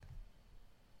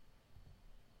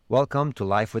Welcome to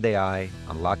Life with AI,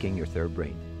 Unlocking Your Third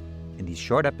Brain. In these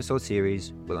short episode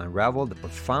series, we'll unravel the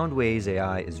profound ways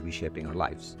AI is reshaping our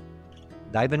lives.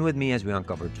 Dive in with me as we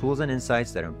uncover tools and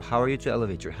insights that empower you to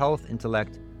elevate your health,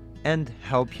 intellect, and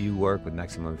help you work with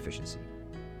maximum efficiency.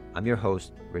 I'm your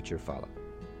host, Richard Fala.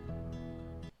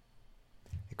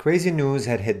 Crazy news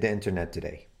had hit the internet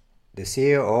today. The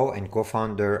CEO and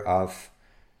co-founder of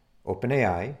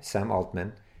OpenAI, Sam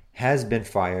Altman, has been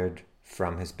fired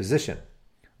from his position,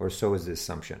 or so is the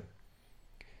assumption.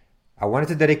 I wanted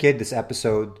to dedicate this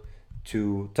episode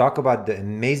to talk about the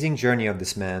amazing journey of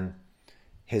this man,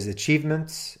 his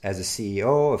achievements as a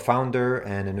CEO, a founder,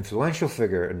 and an influential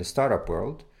figure in the startup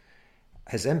world,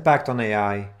 his impact on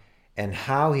AI, and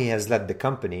how he has led the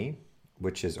company,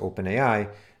 which is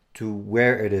OpenAI, to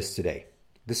where it is today.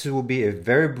 This will be a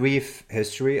very brief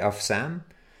history of Sam,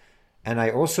 and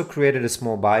I also created a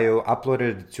small bio,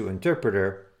 uploaded it to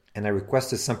Interpreter, and I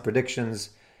requested some predictions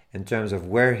in terms of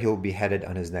where he'll be headed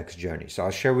on his next journey. So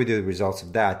I'll share with you the results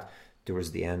of that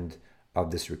towards the end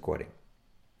of this recording.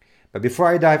 But before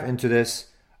I dive into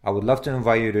this, I would love to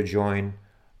invite you to join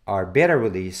our beta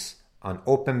release on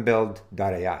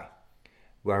openbuild.ai.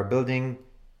 We are building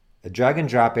a drag and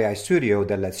drop AI studio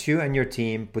that lets you and your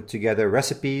team put together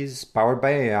recipes powered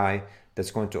by AI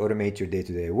that's going to automate your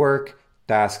day-to-day work,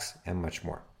 tasks, and much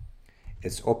more.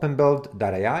 It's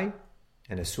openbuild.ai,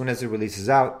 and as soon as it releases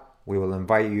out, we will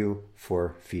invite you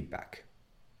for feedback.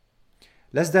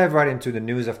 Let's dive right into the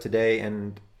news of today,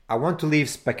 and I want to leave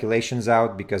speculations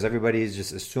out because everybody is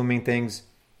just assuming things.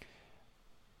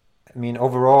 I mean,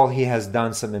 overall, he has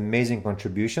done some amazing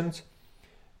contributions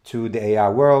to the AI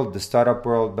world, the startup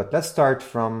world, but let's start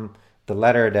from the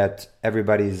letter that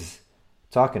everybody's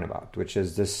talking about, which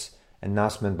is this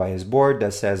announcement by his board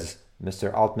that says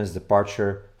Mr. Altman's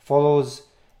departure follows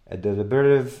a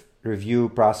deliberative review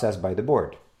process by the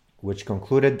board, which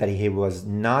concluded that he was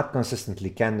not consistently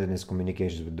candid in his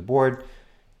communications with the board,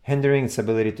 hindering its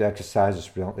ability to exercise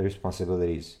its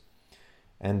responsibilities.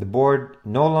 And the board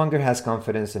no longer has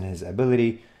confidence in his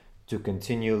ability to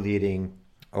continue leading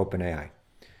OpenAI.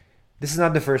 This is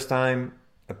not the first time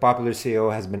a popular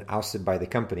CEO has been ousted by the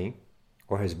company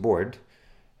or his board.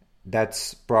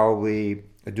 That's probably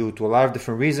due to a lot of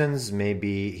different reasons.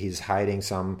 Maybe he's hiding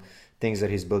some things that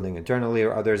he's building internally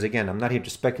or others. Again, I'm not here to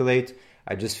speculate.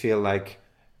 I just feel like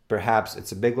perhaps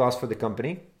it's a big loss for the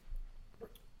company.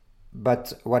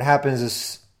 But what happens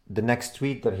is the next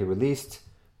tweet that he released,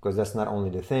 because that's not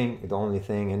only the only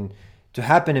thing, and to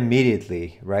happen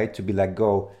immediately, right, to be let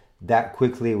go that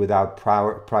quickly without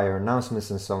prior announcements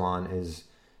and so on is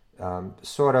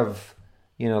sort of,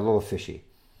 a little fishy.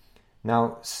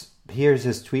 Now, here's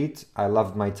his tweet. I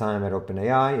loved my time at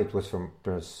OpenAI. It was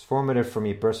transformative for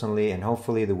me personally and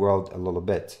hopefully the world a little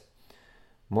bit.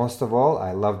 Most of all,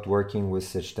 I loved working with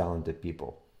such talented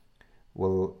people.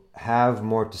 We'll have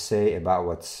more to say about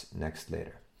what's next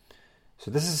later.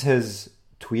 So this is his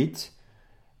tweet.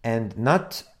 And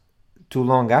not too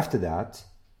long after that,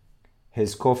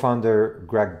 his co-founder,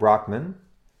 Greg Brockman,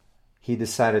 he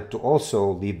decided to also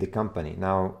leave the company.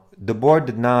 Now, the board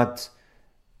did not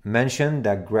mention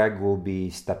that Greg will be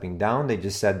stepping down. They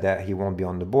just said that he won't be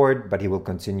on the board, but he will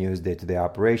continue his day-to-day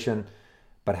operation.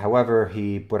 But however,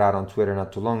 he put out on Twitter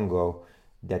not too long ago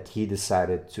that he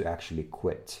decided to actually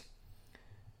quit.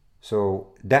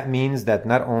 So that means that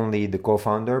not only the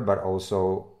co-founder, but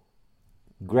also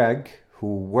Greg,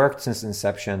 who worked since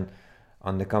inception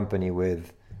on the company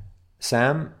with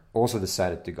Sam, also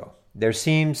decided to go. There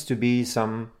seems to be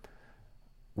some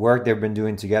work they've been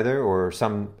doing together or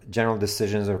some general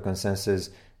decisions or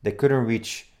consensus. They couldn't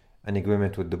reach an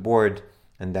agreement with the board,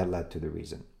 and that led to the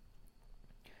reason.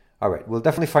 All right, we'll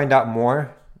definitely find out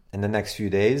more in the next few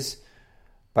days.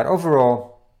 But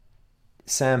overall,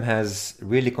 Sam has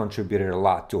really contributed a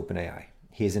lot to OpenAI.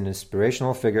 He's an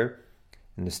inspirational figure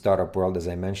in the startup world, as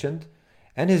I mentioned,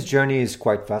 and his journey is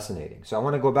quite fascinating. So I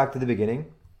want to go back to the beginning,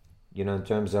 in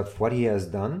terms of what he has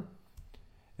done.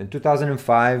 In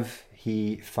 2005,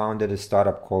 he founded a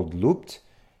startup called Looped.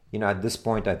 At this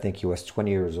point, I think he was 20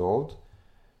 years old.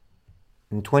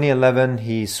 In 2011,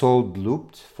 he sold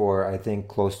Looped for, I think,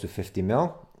 close to 50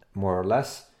 mil, more or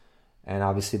less. And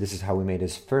obviously, this is how he made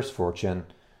his first fortune.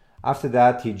 After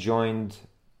that, he joined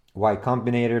Y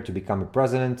Combinator to become a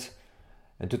president.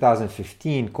 In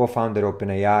 2015, co-founded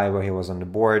OpenAI, where he was on the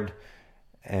board.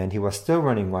 And he was still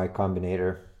running Y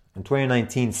Combinator. In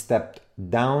 2019, stepped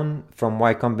down from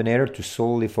Y Combinator to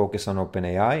solely focus on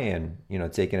OpenAI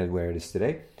and, taking it where it is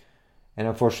today. And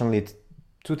unfortunately,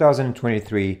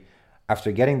 2023,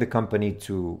 after getting the company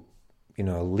to,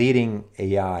 a leading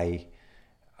AI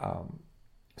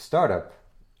startup,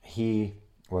 he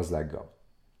was let go.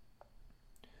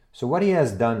 So what he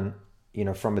has done,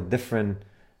 from a different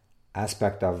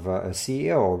aspect of a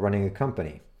CEO running a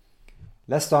company.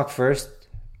 Let's talk first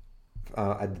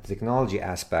at the technology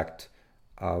aspect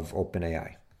of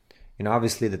OpenAI.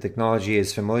 Obviously the technology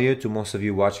is familiar to most of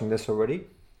you watching this already,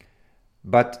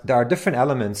 but there are different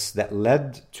elements that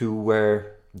led to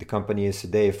where the company is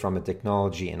today from a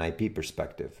technology and IP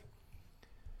perspective.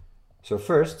 So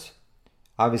first,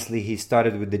 obviously he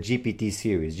started with the GPT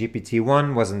series.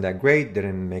 GPT-1 wasn't that great,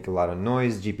 didn't make a lot of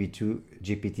noise.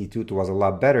 GPT-2 was a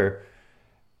lot better.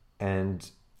 And,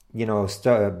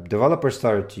 developers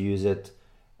started to use it.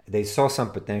 They saw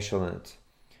some potential in it.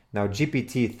 Now,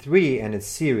 GPT-3 and its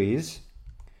series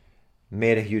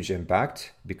made a huge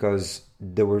impact because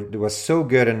it was so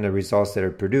good in the results that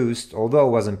it produced, although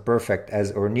it wasn't perfect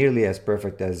or nearly as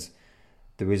perfect as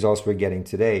the results we're getting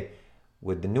today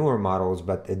with the newer models,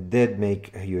 but it did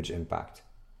make a huge impact.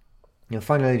 And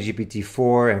finally,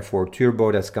 GPT-4 and 4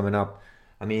 Turbo that's coming up.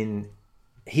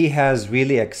 He has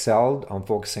really excelled on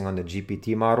focusing on the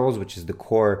GPT models, which is the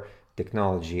core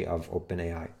technology of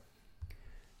OpenAI.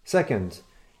 Second,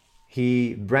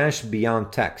 he branched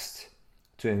beyond text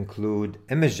to include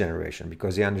image generation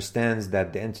because he understands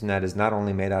that the internet is not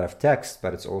only made out of text,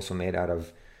 but it's also made out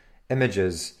of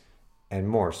images and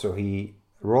more. So he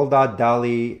rolled out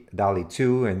DALL-E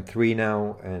 2 and 3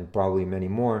 now, and probably many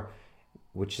more,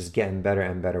 which is getting better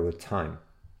and better with time.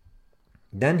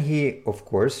 Then he, of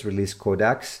course, released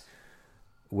Codex,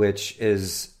 which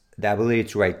is the ability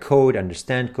to write code,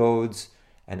 understand codes,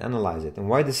 and analyze it. And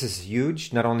why this is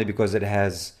huge, not only because it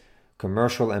has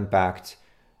commercial impact,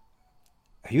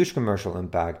 a huge commercial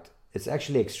impact, it's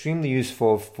actually extremely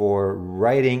useful for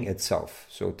writing itself.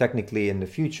 So technically in the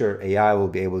future, AI will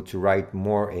be able to write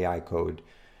more AI code.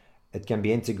 It can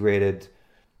be integrated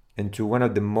into one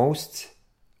of the most,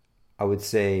 I would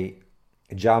say,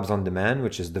 jobs on demand,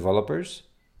 which is developers,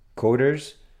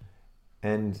 coders,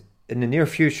 and in the near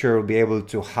future, we'll be able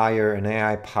to hire an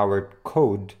AI-powered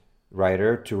code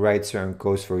writer to write certain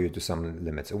codes for you to some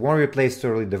limits. It won't replace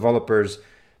totally developers,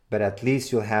 but at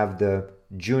least you'll have the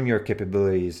junior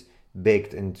capabilities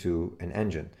baked into an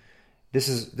engine.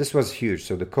 This was huge.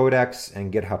 So the Codex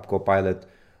and GitHub Copilot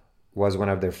was one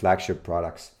of their flagship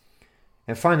products.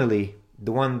 And finally,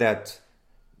 the one that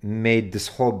made this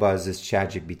whole buzz is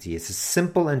ChatGPT. It's a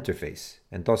simple interface,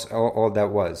 and that's all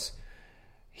that was.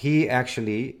 He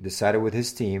actually decided with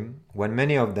his team, when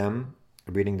many of them,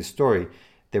 reading the story,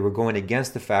 they were going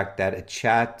against the fact that a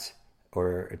chat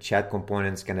or a chat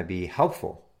component is going to be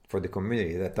helpful for the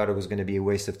community. They thought it was going to be a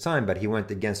waste of time, but he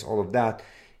went against all of that,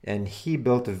 and he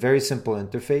built a very simple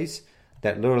interface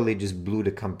that literally just blew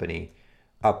the company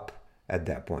up at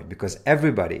that point, because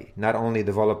everybody, not only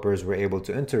developers, were able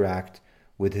to interact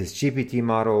with his GPT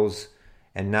models,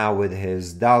 and now with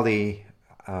his DALL-E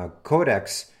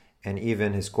Codex, and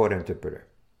even his code interpreter.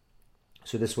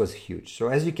 So this was huge. So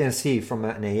as you can see, from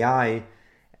an AI,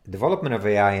 development of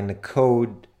AI and the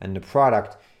code and the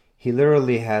product, he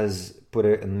literally has put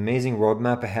an amazing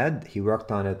roadmap ahead. He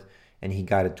worked on it and he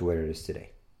got it to where it is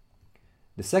today.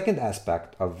 The second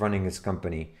aspect of running his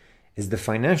company is the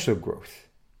financial growth,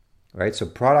 right? So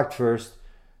product first,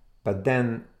 but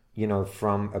then,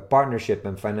 from a partnership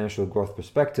and financial growth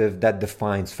perspective, that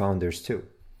defines founders too.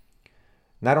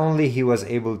 Not only he was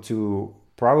able to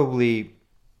probably,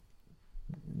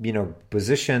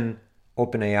 position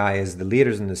OpenAI as the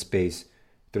leaders in the space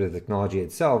through the technology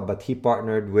itself, but he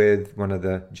partnered with one of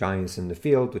the giants in the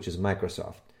field, which is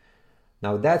Microsoft.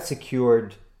 Now that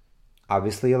secured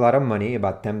obviously a lot of money,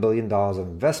 about $10 billion of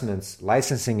investments,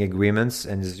 licensing agreements,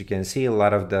 and as you can see, a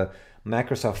lot of the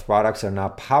Microsoft products are now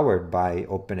powered by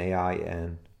OpenAI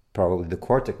and probably the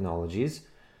core technologies.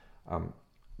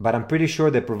 But I'm pretty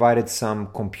sure they provided some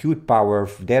compute power,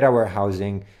 data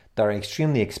warehousing that are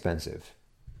extremely expensive.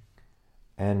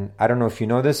 And I don't know if you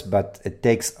know this, but it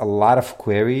takes a lot of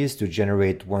queries to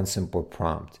generate one simple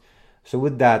prompt. So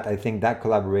with that, I think that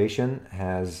collaboration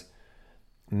has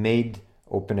made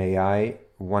OpenAI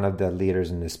one of the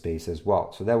leaders in this space as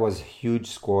well. So that was a huge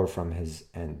score from his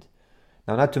end.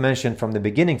 Now, not to mention from the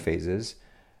beginning phases,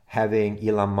 having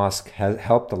Elon Musk has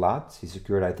helped a lot. He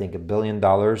secured, I think, $1 billion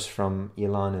from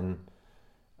Elon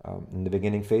in the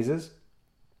beginning phases.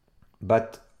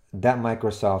 But that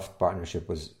Microsoft partnership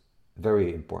was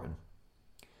very important.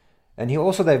 And he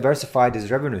also diversified his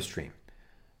revenue stream.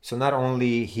 So not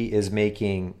only he is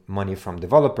making money from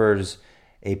developers,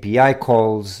 API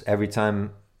calls, every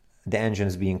time the engine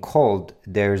is being called,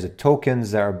 there's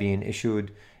tokens that are being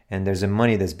issued and there's a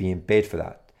money that's being paid for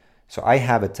that. So I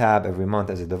have a tab every month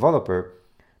as a developer,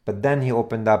 but then he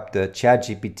opened up the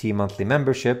ChatGPT monthly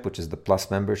membership, which is the Plus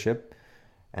membership.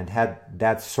 and had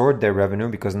that soared their revenue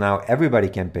because now everybody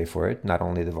can pay for it, not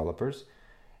only developers.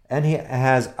 And he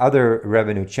has other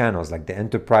revenue channels like the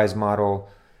enterprise model,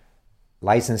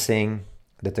 licensing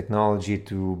the technology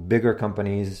to bigger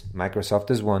companies. Microsoft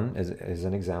is one, as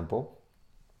an example.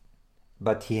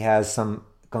 But he has some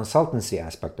consultancy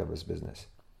aspect of his business.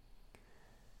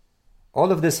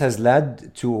 All of this has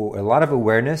led to a lot of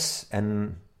awareness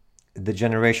and the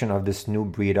generation of this new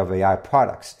breed of AI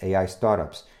products, AI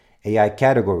startups, AI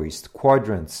categories,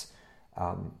 quadrants,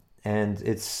 and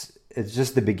it's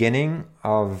just the beginning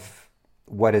of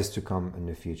what is to come in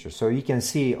the future. So you can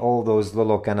see all those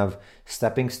little kind of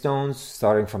stepping stones,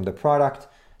 starting from the product,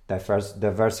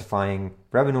 diversifying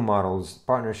revenue models,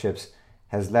 partnerships,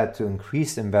 has led to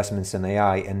increased investments in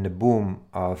AI and the boom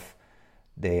of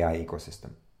the AI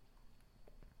ecosystem.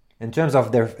 In terms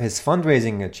of his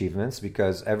fundraising achievements,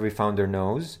 because every founder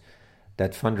knows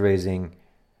that fundraising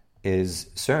is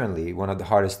certainly one of the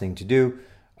hardest things to do,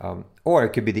 or it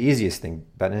could be the easiest thing.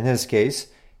 But in his case,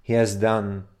 he has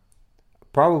done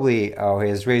he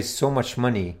has raised so much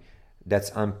money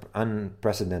that's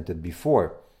unprecedented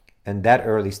before in that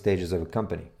early stages of a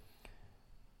company.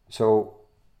 So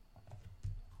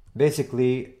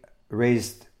basically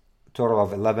raised a total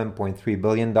of $11.3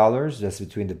 billion. That's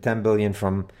between the $10 billion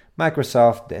from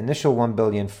Microsoft, the initial $1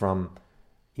 billion from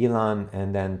Elon,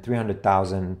 and then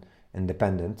 $300,000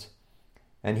 independent.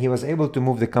 And he was able to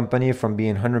move the company from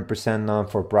being 100%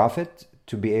 non-for-profit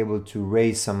to be able to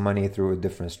raise some money through a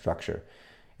different structure.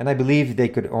 And I believe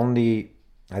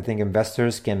I think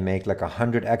investors can make like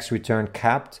 100x return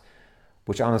capped,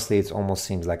 which honestly, it almost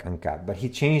seems like uncapped. But he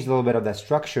changed a little bit of that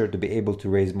structure to be able to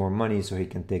raise more money so he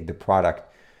can take the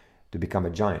product to become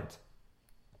a giant.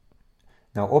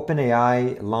 Now,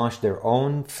 OpenAI launched their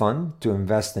own fund to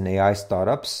invest in AI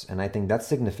startups, and I think that's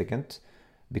significant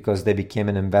because they became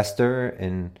an investor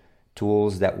in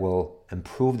tools that will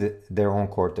improve their own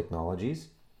core technologies.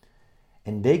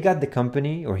 And he got the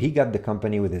company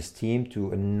with his team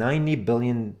to a $90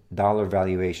 billion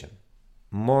valuation,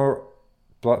 more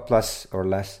plus or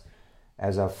less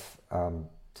as of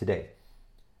today.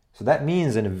 So that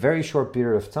means in a very short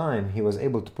period of time, he was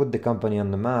able to put the company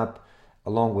on the map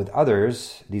along with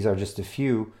others. These are just a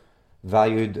few,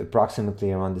 valued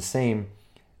approximately around the same,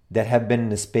 that have been in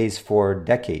the space for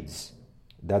decades.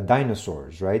 The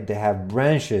dinosaurs, right? They have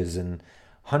branches and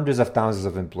hundreds of thousands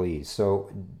of employees.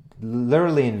 So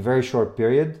literally in a very short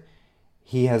period,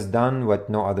 he has done what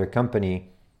no other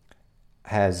company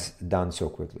has done so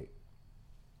quickly.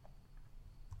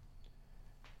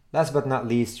 Last but not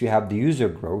least, you have the user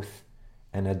growth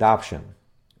and adoption.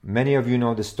 Many of you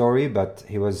know the story, but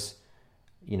he's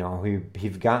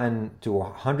gotten to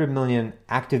 100 million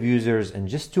active users in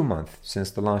just 2 months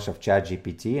since the launch of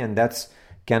ChatGPT. And that's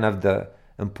kind of the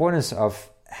importance of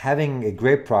having a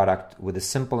great product with a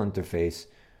simple interface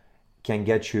can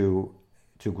get you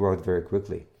to growth very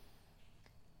quickly.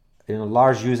 In a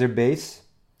large user base,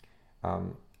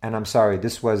 and I'm sorry,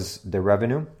 this was the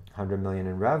revenue, 100 million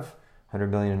in rev, 100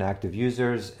 million in active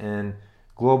users, and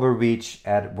global reach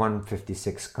at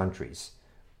 156 countries,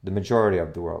 the majority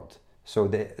of the world. So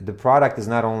the product is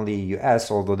not only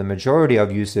US, although the majority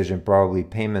of usage and probably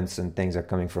payments and things are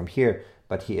coming from here,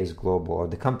 but he is global, or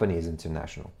the company is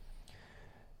international.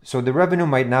 So the revenue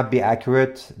might not be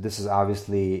accurate. This is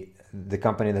obviously, the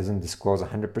company doesn't disclose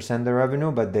 100% of the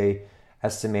revenue, but they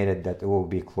estimated that it will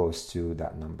be close to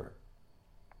that number.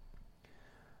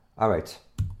 All right.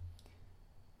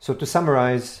 So to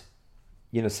summarize,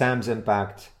 Sam's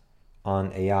impact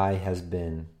on AI has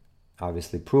been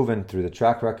obviously proven through the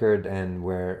track record, and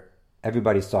where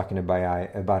everybody's talking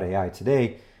about AI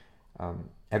today,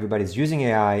 everybody's using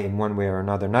AI in one way or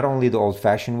another, not only the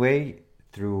old-fashioned way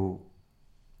through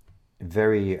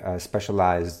very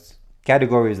specialized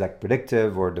categories like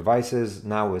predictive or devices.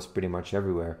 Now it's pretty much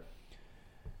everywhere.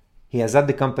 He has led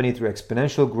the company through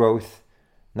exponential growth,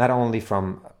 not only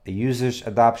from a usage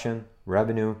adoption,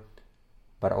 revenue,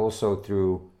 but also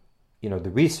through the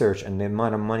research and the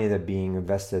amount of money that being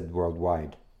invested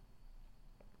worldwide.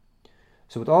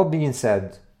 So with all being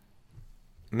said,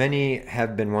 many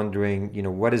have been wondering,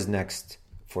 what is next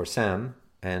for Sam?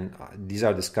 And these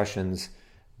are discussions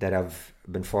that have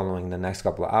been following the last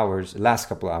couple of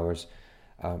hours,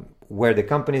 where the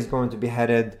company is going to be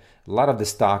headed. A lot of the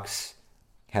stocks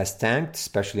has tanked,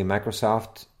 especially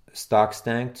Microsoft stocks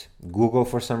tanked. Google,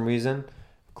 for some reason,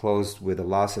 closed with a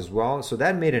loss as well. So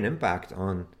that made an impact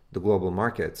on the global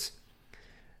markets.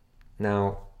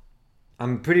 Now,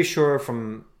 I'm pretty sure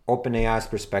from OpenAI's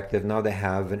perspective, now they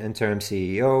have an interim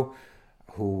CEO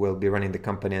who will be running the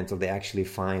company until they actually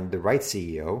find the right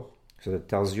CEO. So that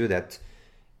tells you that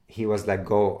he was let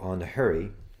go on a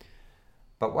hurry.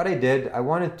 But what I did, I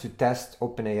wanted to test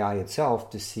OpenAI itself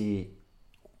to see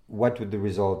what would the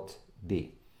result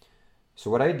be. So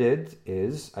what I did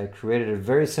is I created a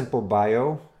very simple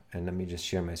bio, and let me just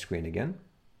share my screen again.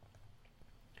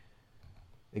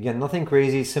 Again, nothing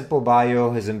crazy, simple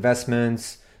bio, his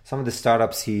investments, some of the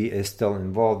startups he is still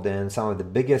involved in, some of the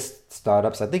biggest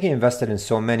startups. I think he invested in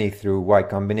so many through Y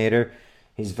Combinator.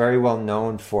 He's very well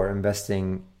known for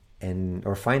investing in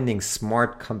or finding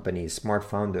smart companies, smart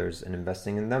founders, and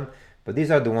investing in them. But these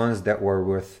are the ones that were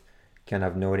worth kind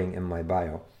of noting in my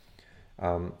bio.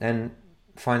 And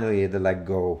finally, the let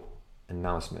go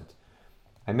announcement.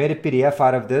 I made a PDF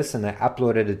out of this and I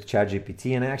uploaded it to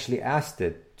ChatGPT, and I actually asked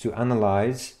it to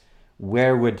analyze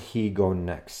where would he go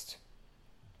next.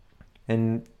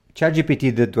 And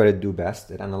ChatGPT did what it do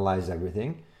best. It analyzed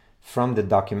everything from the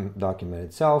document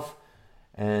itself.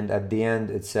 And at the end,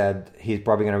 it said he's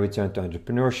probably going to return to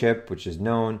entrepreneurship, which is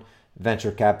known,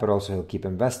 venture capital, so he'll keep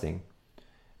investing.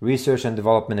 Research and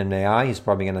development in AI, he's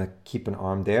probably going to keep an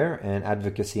arm there, and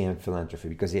advocacy and philanthropy,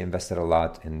 because he invested a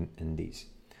lot in these.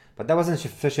 But that wasn't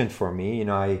sufficient for me.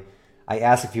 I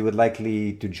asked if he would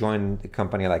likely to join a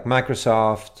company like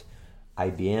Microsoft,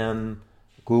 IBM,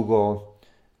 Google,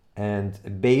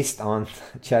 and based on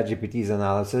ChatGPT's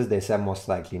analysis, they said most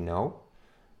likely no.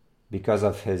 Because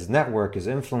of his network, his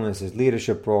influence, his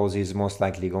leadership roles, he's most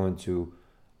likely going to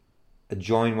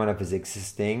join one of his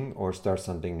existing or start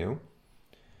something new.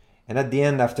 And at the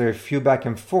end, after a few back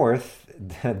and forth,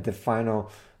 the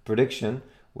final prediction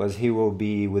was he will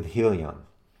be with Helion.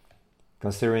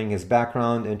 Considering his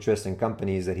background, interest, and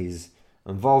companies that he's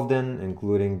involved in,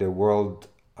 including the World,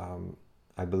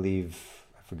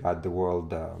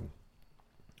 World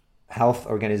Health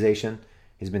Organization.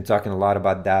 He's been talking a lot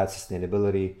about that,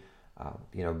 sustainability,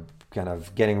 kind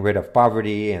of getting rid of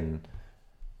poverty and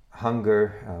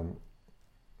hunger.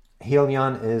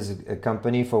 Helion is a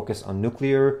company focused on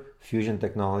nuclear fusion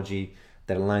technology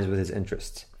that aligns with his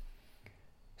interests.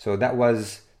 So that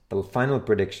was the final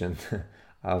prediction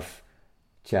of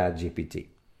ChatGPT.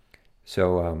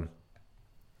 So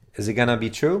is it gonna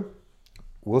be true?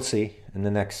 We'll see in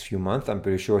the next few months. I'm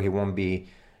pretty sure he won't be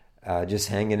just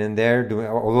hanging in there.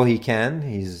 Although he can,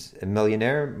 he's a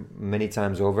millionaire many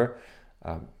times over.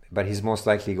 But he's most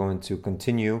likely going to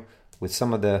continue with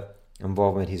some of the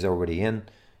involvement he's already in.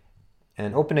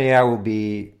 And OpenAI will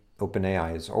be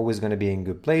OpenAI. It's always going to be in a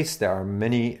good place. There are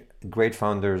many great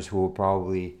founders who will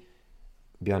probably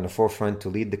be on the forefront to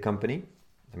lead the company.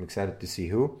 I'm excited to see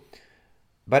who.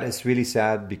 But it's really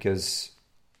sad because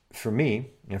for me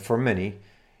and for many,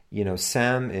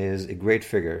 Sam is a great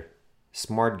figure,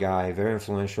 smart guy, very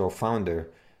influential founder,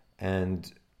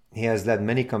 and he has led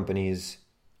many companies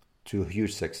to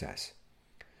huge success.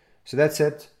 So that's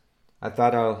it. I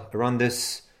thought I'll run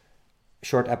this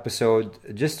short episode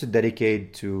just to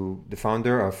dedicate to the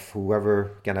founder of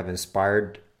whoever kind of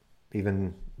inspired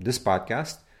even this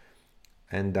podcast.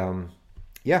 And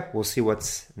we'll see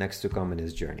what's next to come in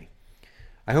his journey.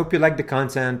 I hope you like the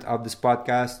content of this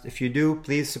podcast. If you do,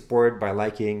 please support by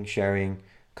liking, sharing,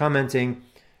 commenting.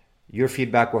 Your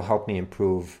feedback will help me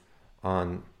improve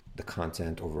on the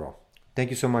content overall. Thank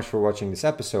you so much for watching this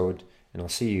episode, and I'll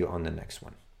see you on the next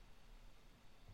one.